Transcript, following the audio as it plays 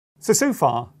So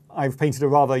far, I've painted a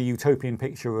rather utopian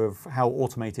picture of how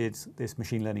automated this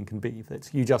machine learning can be,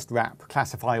 that you just wrap,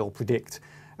 classify or predict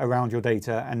around your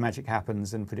data and magic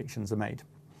happens and predictions are made.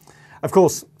 Of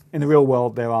course, in the real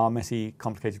world, there are messy,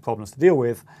 complicated problems to deal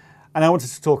with, and I wanted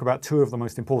to talk about two of the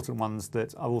most important ones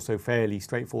that are also fairly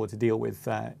straightforward to deal with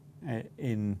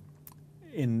in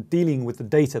dealing with the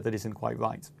data that isn't quite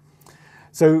right.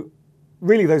 So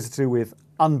really those are to do with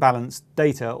unbalanced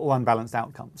data or unbalanced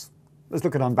outcomes. Let's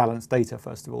look at unbalanced data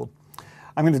first of all.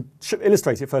 I'm going to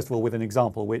illustrate it first of all with an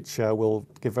example which will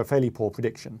give a fairly poor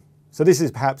prediction. So this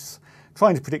is perhaps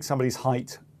trying to predict somebody's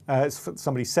height,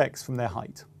 somebody's sex from their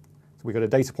height. So we've got a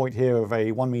data point here of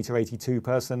a 1.82 m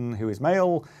person who is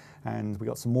male, and we've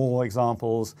got some more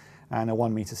examples, and a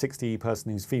 1.60 m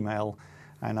person who's female.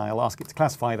 And I'll ask it to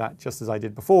classify that just as I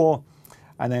did before,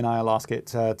 and then I'll ask it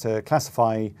to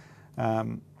classify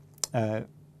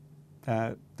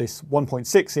this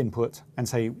 1.6 input and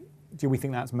say, do we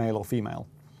think that's male or female?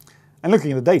 And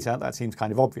looking at the data, that seems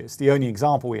kind of obvious. The only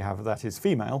example we have of that is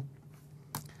female,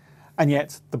 and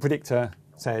yet the predictor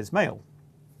says male.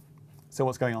 So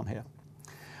what's going on here?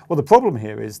 Well, the problem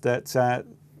here is that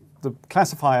the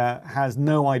classifier has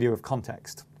no idea of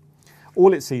context.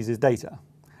 All it sees is data.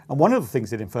 And one of the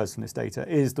things it infers from this data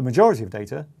is the majority of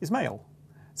data is male.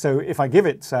 So if I give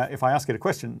it, if I ask it a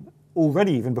question,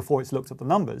 already even before it's looked at the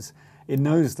numbers, it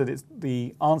knows that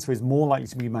the answer is more likely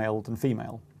to be male than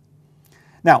female.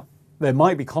 Now, there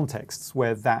might be contexts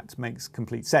where that makes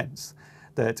complete sense,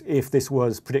 that if this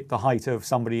was predict the height of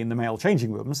somebody in the male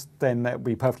changing rooms, then that would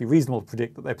be perfectly reasonable to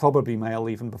predict that they're probably male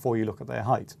even before you look at their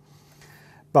height.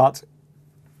 But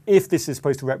if this is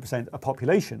supposed to represent a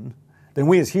population, then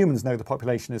we as humans know the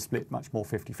population is split much more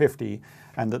 50-50,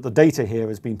 and that the data here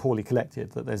has been poorly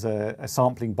collected, that there's a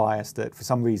sampling bias, that for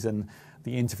some reason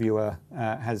the interviewer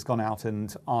has gone out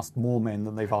and asked more men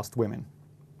than they've asked women.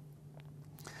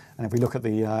 And if we look at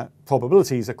the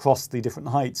probabilities across the different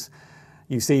heights,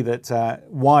 you see that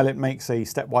while it makes a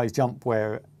stepwise jump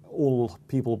where all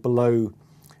people below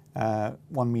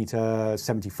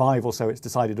 1.75 m or so, it's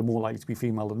decided are more likely to be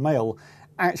female than male,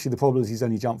 actually the probabilities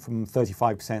only jump from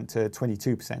 35% to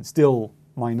 22%, still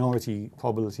minority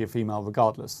probability of female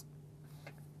regardless.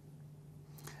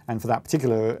 And for that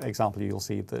particular example, you'll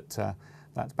see that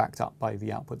that's backed up by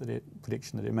the output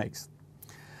prediction that it makes.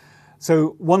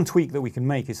 So one tweak that we can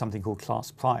make is something called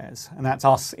class priors, and that's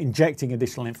us injecting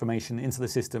additional information into the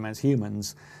system as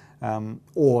humans,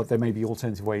 or there may be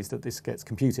alternative ways that this gets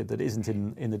computed that isn't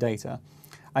in the data.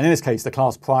 And in this case, the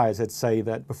class priors would say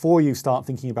that before you start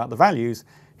thinking about the values,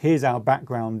 here's our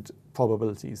background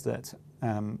probabilities that,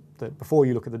 that before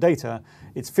you look at the data,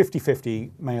 it's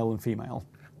 50-50 male and female.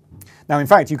 Now, in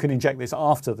fact, you can inject this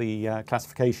after the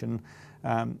classification,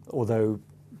 although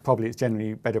probably it's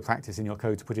generally better practice in your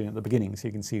code to put it in at the beginning so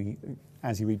you can see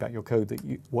as you read back your code that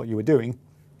what you were doing.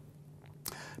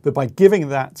 But by giving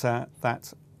that,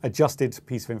 that adjusted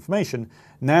piece of information,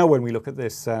 now when we look at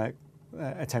this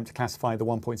attempt to classify the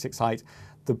 1.6 height,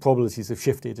 the probabilities have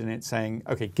shifted and it's saying,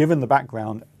 okay, given the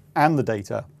background and the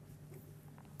data,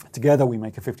 together we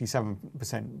make a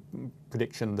 57%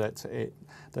 prediction that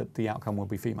the outcome will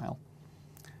be female.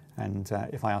 And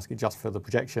if I ask it just for the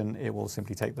projection, it will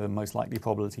simply take the most likely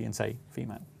probability and say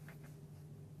female.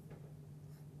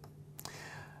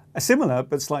 A similar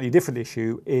but slightly different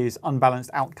issue is unbalanced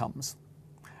outcomes.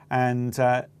 And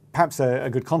perhaps a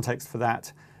good context for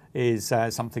that is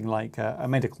something like a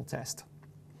medical test.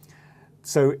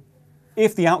 So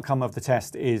if the outcome of the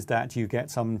test is that you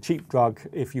get some cheap drug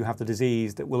if you have the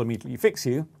disease that will immediately fix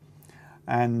you,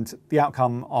 and the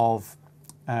outcome of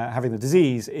having the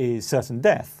disease is certain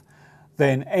death,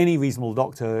 then any reasonable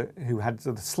doctor who had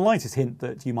the slightest hint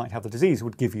that you might have the disease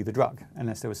would give you the drug,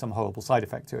 unless there was some horrible side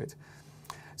effect to it.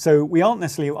 So we aren't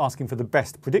necessarily asking for the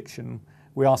best prediction,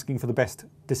 we're asking for the best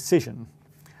decision.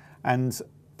 And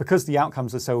because the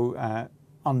outcomes are so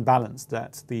unbalanced,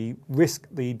 that the risk,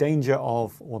 the danger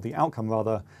of, or the outcome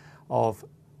rather, of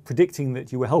predicting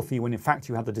that you were healthy when in fact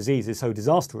you had the disease is so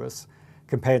disastrous,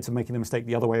 compared to making the mistake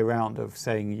the other way around of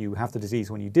saying you have the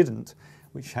disease when you didn't,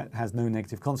 which has no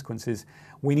negative consequences,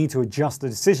 we need to adjust the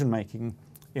decision making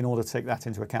in order to take that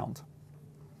into account.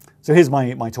 So here's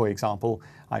my toy example.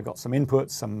 I've got some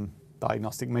inputs, some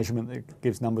diagnostic measurement that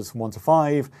gives numbers from 1 to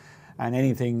 5, and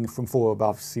anything from 4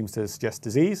 above seems to suggest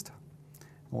diseased.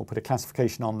 We'll put a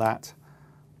classification on that,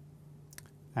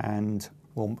 and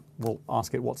we'll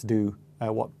ask it what to do,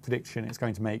 what prediction it's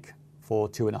going to make for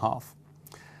 2.5.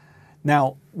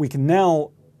 Now, we can now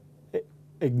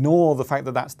ignore the fact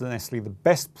that that's necessarily the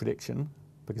best prediction,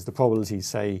 because the probabilities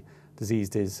say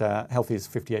diseased is healthy is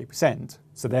 58%,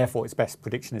 so therefore its best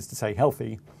prediction is to say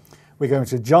healthy. we're going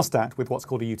to adjust that with what's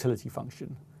called a utility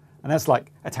function. And that's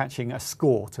like attaching a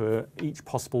score to each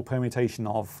possible permutation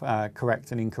of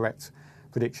correct and incorrect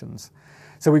predictions.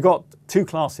 So we've got two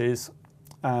classes,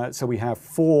 so we have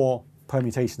 4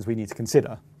 permutations we need to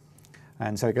consider.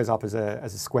 And so it goes up as a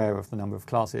square of the number of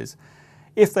classes.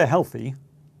 If they're healthy,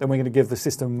 then we're going to give the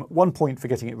system 1 point for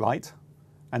getting it right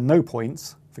and no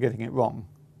points for getting it wrong.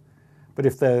 But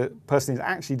if the person is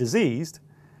actually diseased,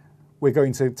 we're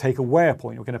going to take a where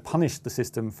point. We're going to punish the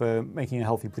system for making a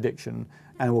healthy prediction,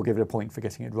 and we'll give it a point for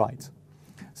getting it right.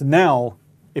 So now,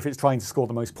 if it's trying to score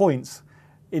the most points,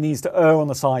 it needs to err on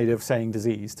the side of saying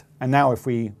diseased. And now if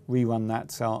we rerun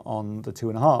that on the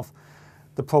 2.5,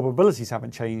 the probabilities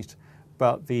haven't changed,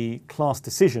 but the class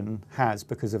decision has,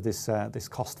 because of this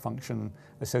cost function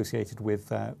associated with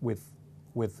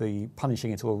the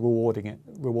punishing it or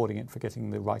rewarding it for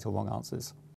getting the right or wrong answers.